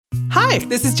Hi,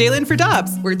 this is Jalen for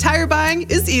Dobbs, where tire buying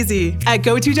is easy. At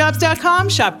GoToDobbs.com,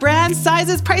 shop brands,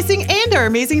 sizes, pricing, and our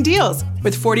amazing deals.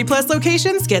 With 40-plus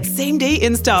locations, get same-day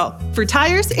install. For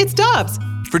tires, it's Dobbs.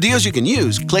 For deals you can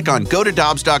use, click on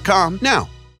GoToDobbs.com now.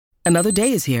 Another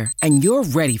day is here, and you're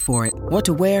ready for it. What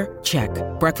to wear? Check.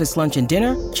 Breakfast, lunch, and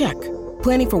dinner? Check.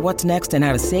 Planning for what's next and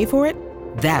how to save for it?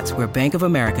 That's where Bank of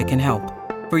America can help.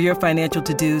 For your financial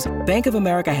to-dos, Bank of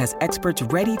America has experts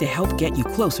ready to help get you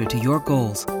closer to your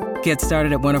goals. Get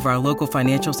started at one of our local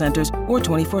financial centers or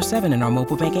 24/7 in our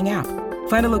mobile banking app.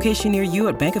 Find a location near you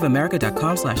at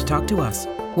bankofamerica.com/talktous.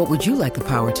 What would you like the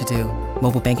power to do?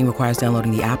 Mobile banking requires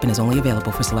downloading the app and is only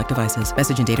available for select devices.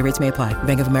 Message and data rates may apply.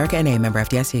 Bank of America N.A., member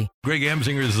FDIC. Greg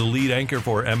Amsinger is the lead anchor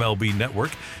for MLB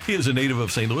Network. He is a native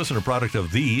of St. Louis and a product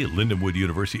of the Lindenwood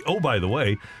University. Oh, by the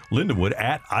way, Lindenwood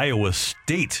at Iowa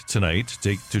State tonight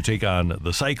to take on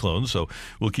the Cyclones. So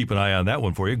we'll keep an eye on that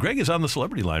one for you. Greg is on the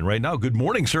celebrity line right now. Good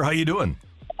morning, sir. How you doing?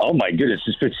 Oh, my goodness.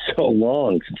 It's been so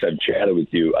long since I've chatted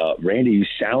with you. Randy, you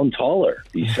sound taller.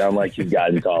 You sound like you've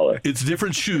gotten taller. It's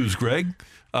different shoes, Greg.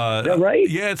 Is that right?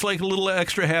 Yeah, it's like a little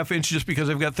extra half inch just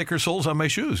because I've got thicker soles on my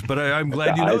shoes. But I'm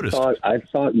glad you noticed. I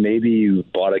thought maybe you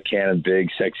bought a can of big,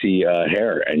 sexy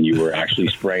hair and you were actually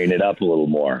spraying it up a little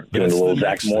more, doing a little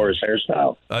Zach Morris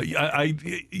hairstyle.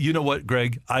 You know what,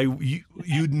 Greg?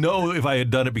 You'd know if I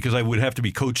had done it because I would have to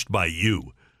be coached by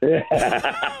you. This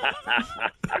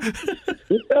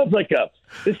sounds like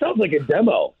a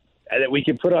demo that we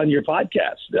can put on your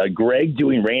podcast. Greg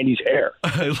doing Randy's hair.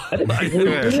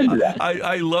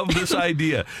 I love this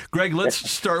idea. Greg,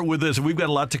 let's start with this. We've got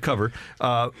a lot to cover.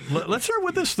 Let's start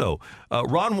with this, though.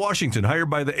 Ron Washington, hired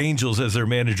by the Angels as their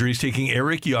manager. He's taking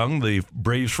Eric Young, the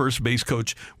Braves first base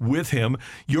coach, with him.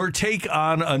 Your take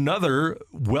on another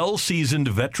well-seasoned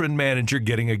veteran manager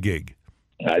getting a gig?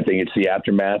 I think it's the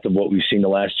aftermath of what we've seen the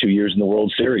last 2 years in the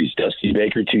World Series. Dusty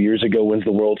Baker 2 years ago wins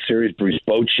the World Series. Bruce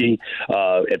Bochy,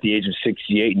 at the age of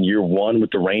 68 in year one with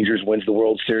the Rangers, wins the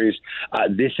World Series.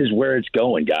 This is where it's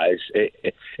going, guys.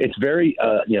 It's very,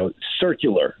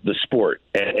 circular, the sport,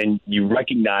 and you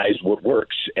recognize what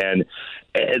works. And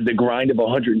the grind of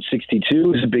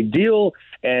 162 is a big deal.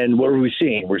 And what are we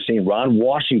seeing? We're seeing Ron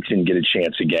Washington get a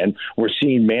chance again. We're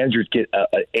seeing managers get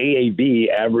an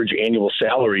AAV, average annual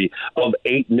salary, of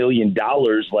 $8 million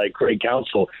like Craig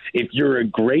Counsell. If you're a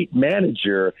great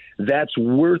manager, that's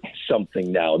worth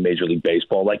something now in Major League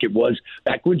Baseball, like it was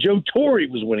back when Joe Torre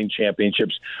was winning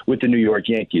championships with the New York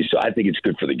Yankees. So I think it's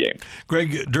good for the game.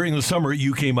 Greg, during the summer,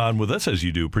 you came on with us, as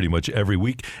you do pretty much every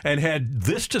week, and had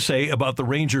this to say about the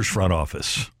Rangers front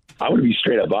office. I want to be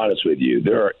straight up honest with you.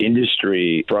 There are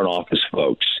industry front office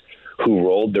folks who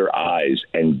rolled their eyes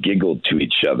and giggled to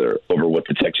each other over what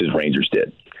the Texas Rangers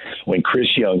did. When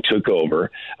Chris Young took over,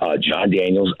 John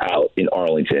Daniels out in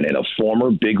Arlington, and a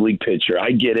former big league pitcher,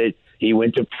 I get it, he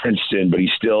went to Princeton, but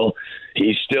he's still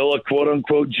a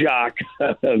quote-unquote jock.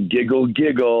 Giggle,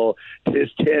 giggle,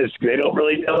 tisk, tisk. They don't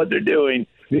really know what they're doing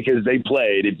because they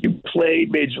played. If you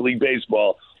played Major League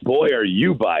Baseball, boy, are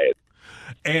you by it.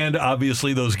 And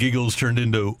obviously those giggles turned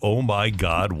into, oh, my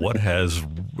God, what has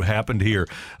happened here?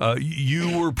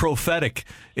 You were prophetic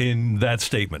in that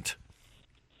statement.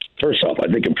 First off, I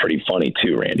think I'm pretty funny,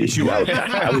 too, Randy.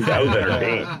 I was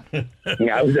entertained.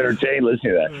 I was entertained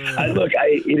listening to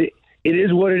that. It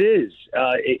is what it is.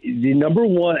 The number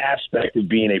one aspect of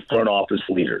being a front office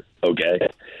leader, okay,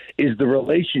 is the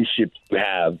relationship you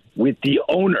have with the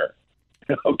owner.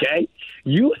 Okay?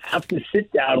 You have to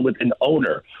sit down with an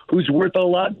owner who's worth a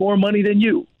lot more money than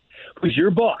you, who's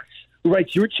your boss, who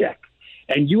writes your check.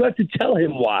 And you have to tell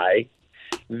him why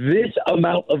this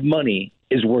amount of money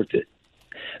is worth it.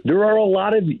 There are a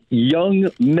lot of young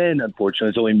men, unfortunately,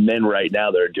 it's only men right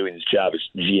now that are doing this job as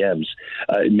GMs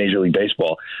in Major League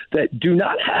Baseball, that do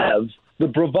not have the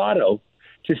bravado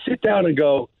to sit down and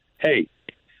go, hey,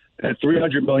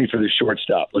 $300 million for the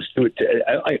shortstop. Let's do it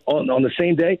on the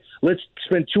same day. Let's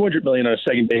spend $200 million on a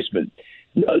second baseman.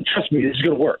 No, trust me, this is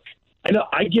going to work. I know,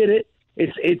 I get it.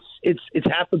 It's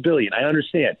 $500 million. I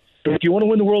understand. But if you want to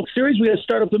win the World Series, we got to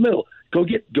start up the middle. Go.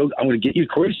 I'm going to get you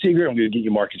Corey Seager. I'm going to get you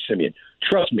Marcus Semien.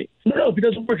 Trust me. No, if it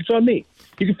doesn't work, it's on me.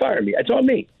 You can fire me. It's on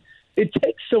me. It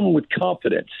takes someone with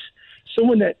confidence,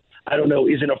 someone that, I don't know,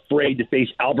 isn't afraid to face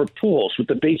Albert Pujols with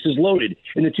the bases loaded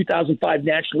in the 2005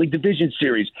 National League Division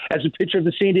Series as a pitcher of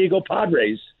the San Diego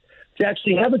Padres, to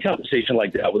actually have a conversation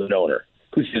like that with an owner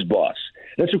who's his boss.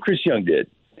 That's what Chris Young did.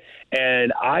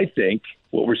 And I think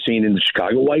what we're seeing in the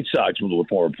Chicago White Sox with a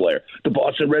former player, the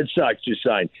Boston Red Sox just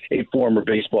signed a former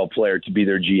baseball player to be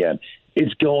their GM.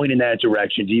 It's going in that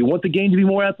direction. Do you want the game to be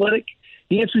more athletic?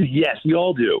 The answer is yes, we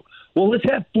all do. Well, let's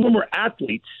have former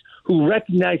athletes who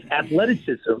recognize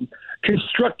athleticism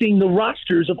constructing the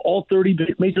rosters of all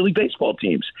 30 Major League Baseball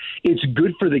teams. It's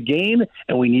good for the game,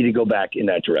 and we need to go back in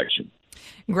that direction.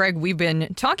 Greg, we've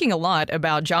been talking a lot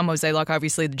about John Mozeliak,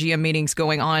 obviously the GM meetings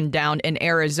going on down in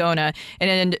Arizona,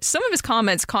 and some of his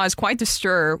comments caused quite the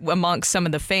stir amongst some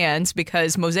of the fans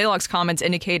because Mozeliak's comments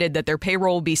indicated that their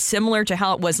payroll will be similar to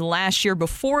how it was last year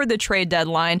before the trade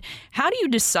deadline. How do you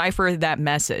decipher that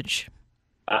message?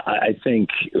 I think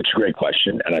it's a great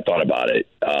question, and I thought about it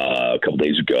a couple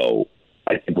days ago.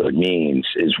 I think what it means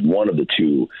is one of the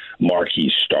two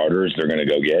marquee starters they're going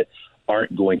to go get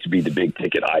aren't going to be the big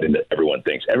ticket item that everyone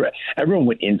thinks. Everyone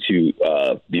went into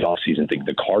the offseason thinking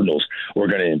the Cardinals were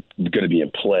going to be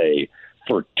in play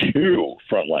for two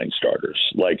frontline starters.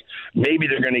 Like maybe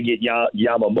they're going to get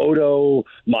Yamamoto,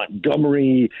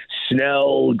 Montgomery,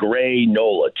 Snell, Gray,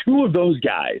 Nola. Two of those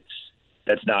guys.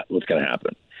 That's not what's going to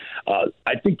happen.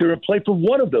 I think they're in play for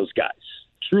one of those guys.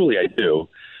 Truly, I do.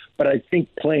 But I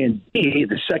think plan B,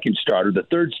 the second starter, the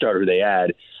third starter they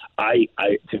add, I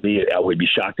would be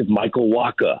shocked if Michael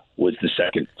Wacha was the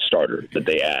second starter that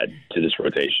they add to this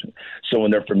rotation. Someone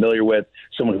they're familiar with,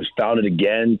 someone who's found it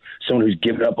again, someone who's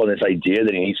given up on this idea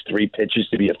that he needs 3 pitches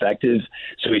to be effective.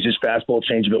 So he's just fastball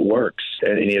changeup works,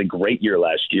 and he had a great year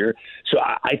last year. So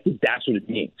I think that's what it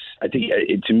means. I think,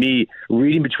 to me,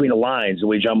 reading between the lines, the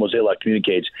way John Mozeliak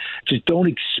communicates, just don't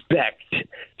expect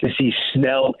to see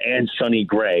Snell and Sonny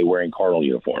Gray wearing Cardinal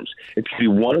uniforms. It's going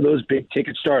to be one of those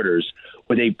big-ticket starters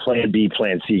with a plan B,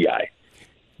 plan C guy.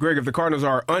 Greg, if the Cardinals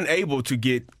are unable to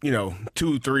get,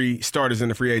 2-3 starters in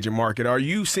the free agent market, are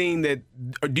you seeing that,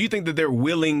 or do you think that they're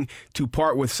willing to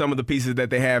part with some of the pieces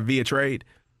that they have via trade?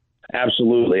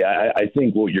 Absolutely. I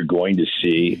think what you're going to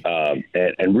see,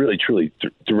 and really truly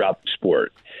throughout the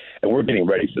sport, and we're getting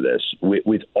ready for this,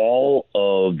 with all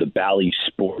of the Bally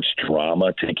sports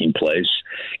drama taking place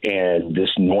and this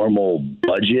normal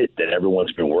budget that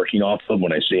everyone's been working off of,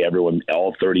 when I say everyone,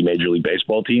 all 30 Major League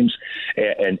Baseball teams,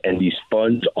 and these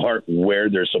funds aren't where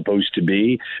they're supposed to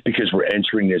be because we're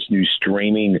entering this new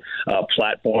streaming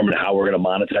platform and how we're going to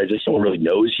monetize this. No one really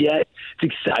knows yet.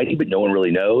 It's exciting, but no one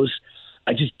really knows.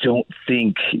 I just don't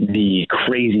think the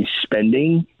crazy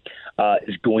spending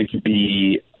is going to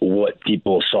be what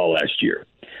people saw last year.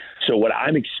 So what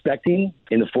I'm expecting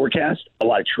in the forecast, a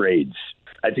lot of trades.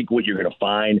 I think what you're going to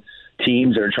find,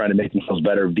 teams that are trying to make themselves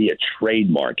better via trade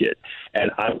market.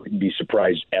 And I wouldn't be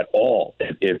surprised at all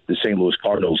if the St. Louis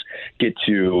Cardinals get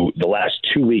to the last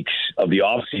 2 weeks of the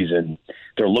offseason,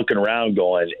 they're looking around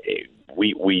going, hey,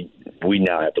 we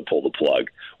now have to pull the plug.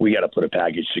 We got to put a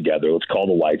package together. Let's call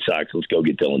the White Sox. Let's go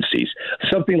get Dylan Cease.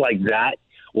 Something like that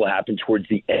will happen towards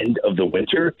the end of the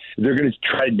winter. They're going to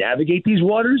try to navigate these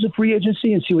waters of free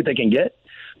agency and see what they can get.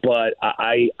 But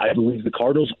I believe the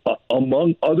Cardinals,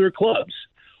 among other clubs,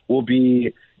 will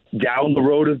be down the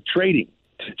road of trading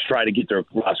to try to get their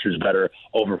rosters better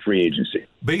over free agency.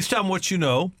 Based on what you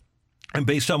know, and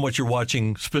based on what you're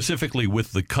watching specifically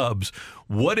with the Cubs,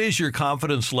 what is your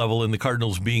confidence level in the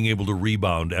Cardinals being able to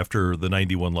rebound after the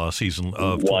 91-loss season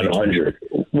of 100%.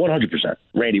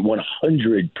 Randy,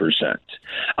 100%.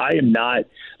 I am not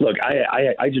 – look,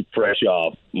 I just fresh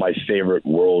off my favorite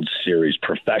World Series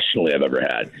professionally I've ever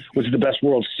had. Was it the best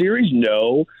World Series?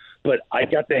 No. But I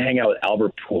got to hang out with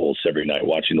Albert Pujols every night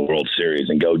watching the World Series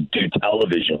and go do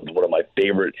television with one of my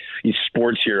favorite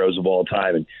sports heroes of all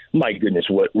time. And my goodness,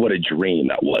 what a dream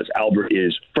that was. Albert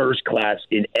is first class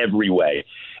in every way.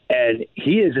 And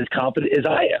he is as confident as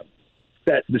I am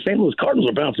that the St. Louis Cardinals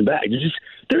are bouncing back.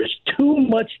 There's too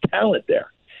much talent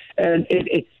there. And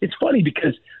it's funny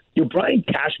because Brian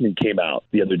Cashman came out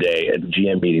the other day at the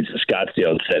GM meetings in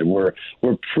Scottsdale and said, we're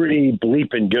pretty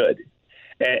bleeping good.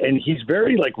 And he's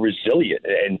very, resilient.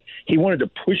 And he wanted to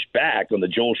push back on the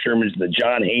Joel Shermans and the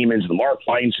John Heymans and the Mark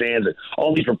Feinstein's. And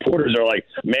all these reporters are like,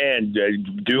 man,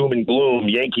 doom and gloom,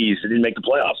 Yankees, they didn't make the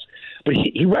playoffs. But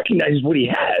he recognizes what he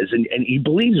has, and he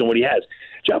believes in what he has.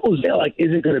 John Mozeliak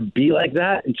isn't going to be like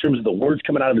that in terms of the words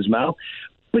coming out of his mouth,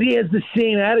 but he has the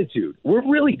same attitude. We're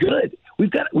really good.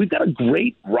 We've got a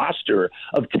great roster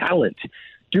of talent.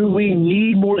 Do we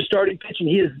need more starting pitching?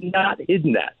 He has not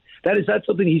hidden that. That is not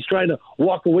something he's trying to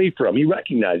walk away from. He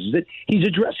recognizes it. He's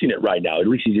addressing it right now. At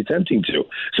least he's attempting to.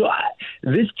 So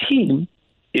this team,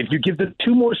 if you give them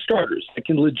 2 more starters that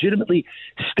can legitimately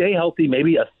stay healthy,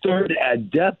 maybe a third add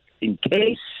depth in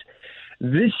case,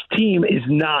 this team is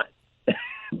not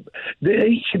 –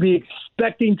 they should be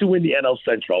expecting to win the NL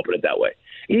Central, I'll put it that way.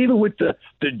 Even with the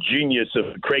genius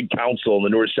of Craig Counsell on the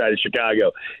north side of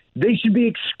Chicago, they should be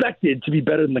expected to be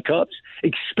better than the Cubs,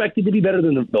 expected to be better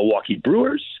than the Milwaukee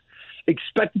Brewers.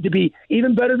 expected to be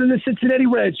even better than the Cincinnati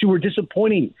Reds, who were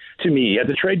disappointing to me at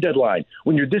the trade deadline.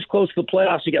 When you're this close to the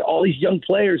playoffs, you got all these young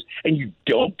players, and you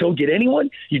don't get anyone.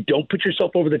 You don't put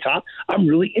yourself over the top. I'm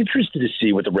really interested to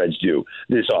see what the Reds do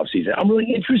this offseason. I'm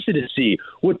really interested to see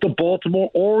what the Baltimore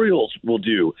Orioles will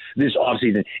do this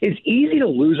offseason. It's easy to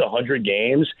lose 100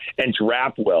 games and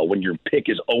draft well when your pick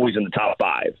is always in the top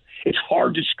 5. It's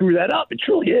hard to screw that up. It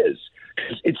truly is.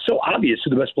 It's so obvious who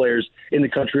the best players in the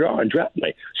country are on draft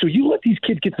night. So you let these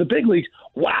kids get to the big leagues.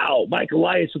 Wow, Mike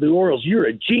Elias of the Orioles, you're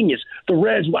a genius. The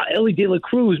Reds, wow, Ellie De La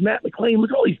Cruz, Matt McClain, look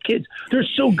at all these kids. They're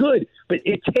so good. But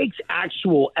it takes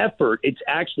actual effort. It's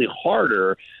actually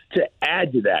harder to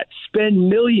add to that. Spend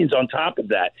millions on top of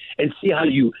that and see how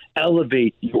you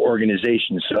elevate your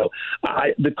organization. So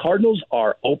the Cardinals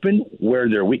are open where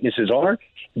their weaknesses are.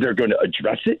 They're going to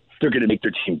address it. They're going to make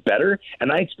their team better.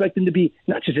 And I expect them to be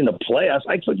not just in the playoffs.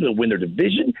 I expect them to win their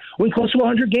division, win close to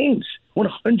 100 games.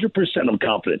 100% I'm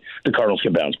confident the Cardinals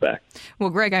can bounce back. Well,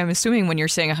 Greg, I'm assuming when you're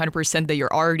saying 100% that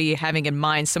you're already having in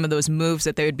mind some of those moves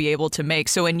that they would be able to make.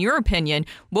 So in your opinion,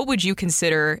 what would you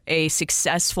consider a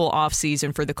successful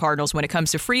offseason for the Cardinals when it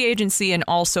comes to free agency and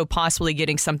also possibly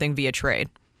getting something via trade?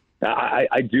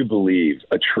 I do believe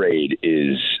a trade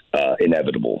is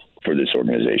inevitable for this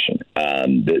organization.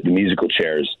 The musical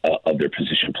chairs of their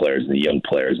position players and the young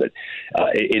players, that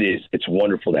it's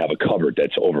wonderful to have a cupboard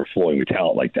that's overflowing with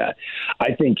talent like that.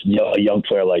 I think a young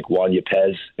player like Juan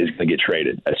Yepez is going to get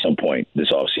traded at some point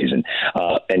this offseason,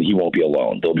 and he won't be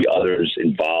alone. There'll be others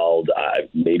involved.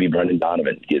 Maybe Brendan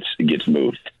Donovan gets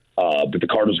moved. But the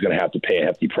Cardinals are going to have to pay a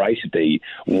hefty price if they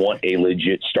want a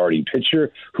legit starting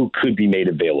pitcher who could be made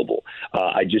available.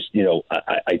 I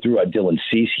threw out Dylan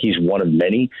Cease. He's one of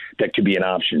many that could be an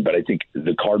option. But I think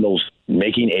the Cardinals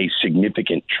making a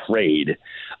significant trade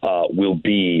will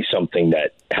be something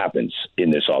that happens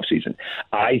in this offseason.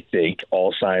 I think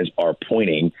all signs are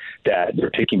pointing that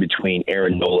they're picking between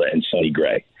Aaron Nola and Sonny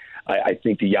Gray. I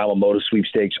think the Yamamoto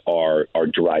sweepstakes are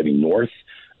driving north.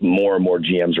 More and more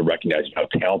GMs are recognizing how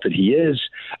talented he is.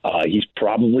 He's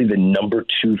probably the number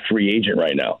 2 free agent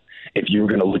right now. If you were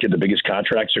going to look at the biggest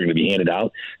contracts that are going to be handed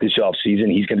out this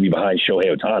offseason, he's going to be behind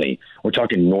Shohei Ohtani. We're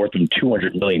talking north of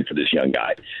 $200 million for this young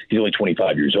guy. He's only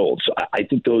 25 years old. So I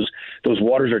think those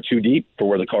waters are too deep for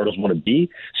where the Cardinals want to be.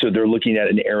 So they're looking at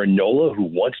an Aaron Nola who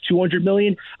wants $200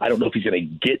 million. I don't know if he's going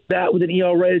to get that with an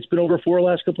ERA that's been over 4 the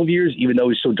last couple of years, even though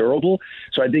he's so durable.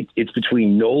 So I think it's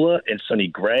between Nola and Sonny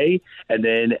Gray, and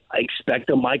then I expect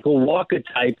a Michael Wacha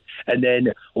type, and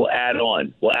then we'll add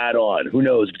on. Who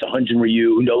knows if it's a Hyun-Jin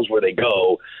Ryu? Who knows where they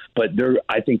go? But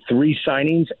I think 3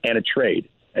 signings and a trade.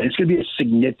 And it's going to be a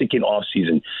significant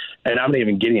offseason. And I'm not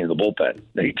even getting into the bullpen.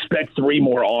 They expect 3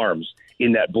 more arms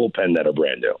in that bullpen that are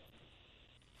brand new.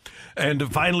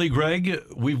 And finally, Greg,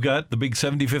 we've got the big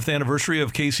 75th anniversary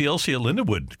of KCLC at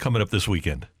Lindenwood coming up this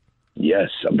weekend. Yes,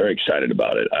 I'm very excited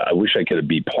about it. I wish I could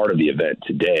be part of the event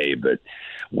today, but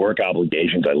work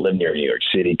obligations. I live near New York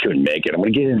City, couldn't make it. I'm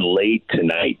going to get in late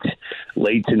tonight.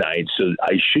 So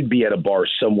I should be at a bar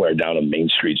somewhere down on Main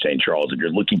Street, St. Charles. If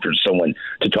you're looking for someone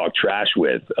to talk trash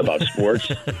with about sports,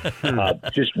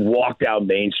 just walk down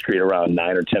Main Street around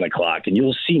 9 or 10 o'clock, and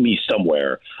you'll see me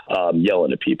somewhere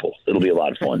yelling at people. It'll be a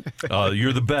lot of fun.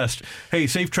 You're the best. Hey,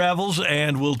 safe travels,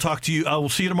 and we'll talk to you. We'll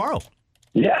see you tomorrow.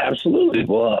 Yeah, absolutely.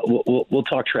 We'll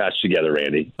talk trash together,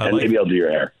 Randy. And maybe I'll do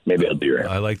your hair.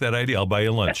 I like that idea. I'll buy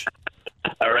you lunch.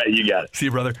 All right, you got it. See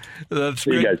you, brother. That's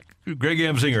See you guys. Greg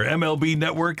Amsinger, MLB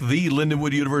Network, the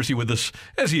Lindenwood University, with us,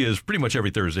 as he is pretty much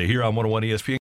every Thursday here on 101 ESPN.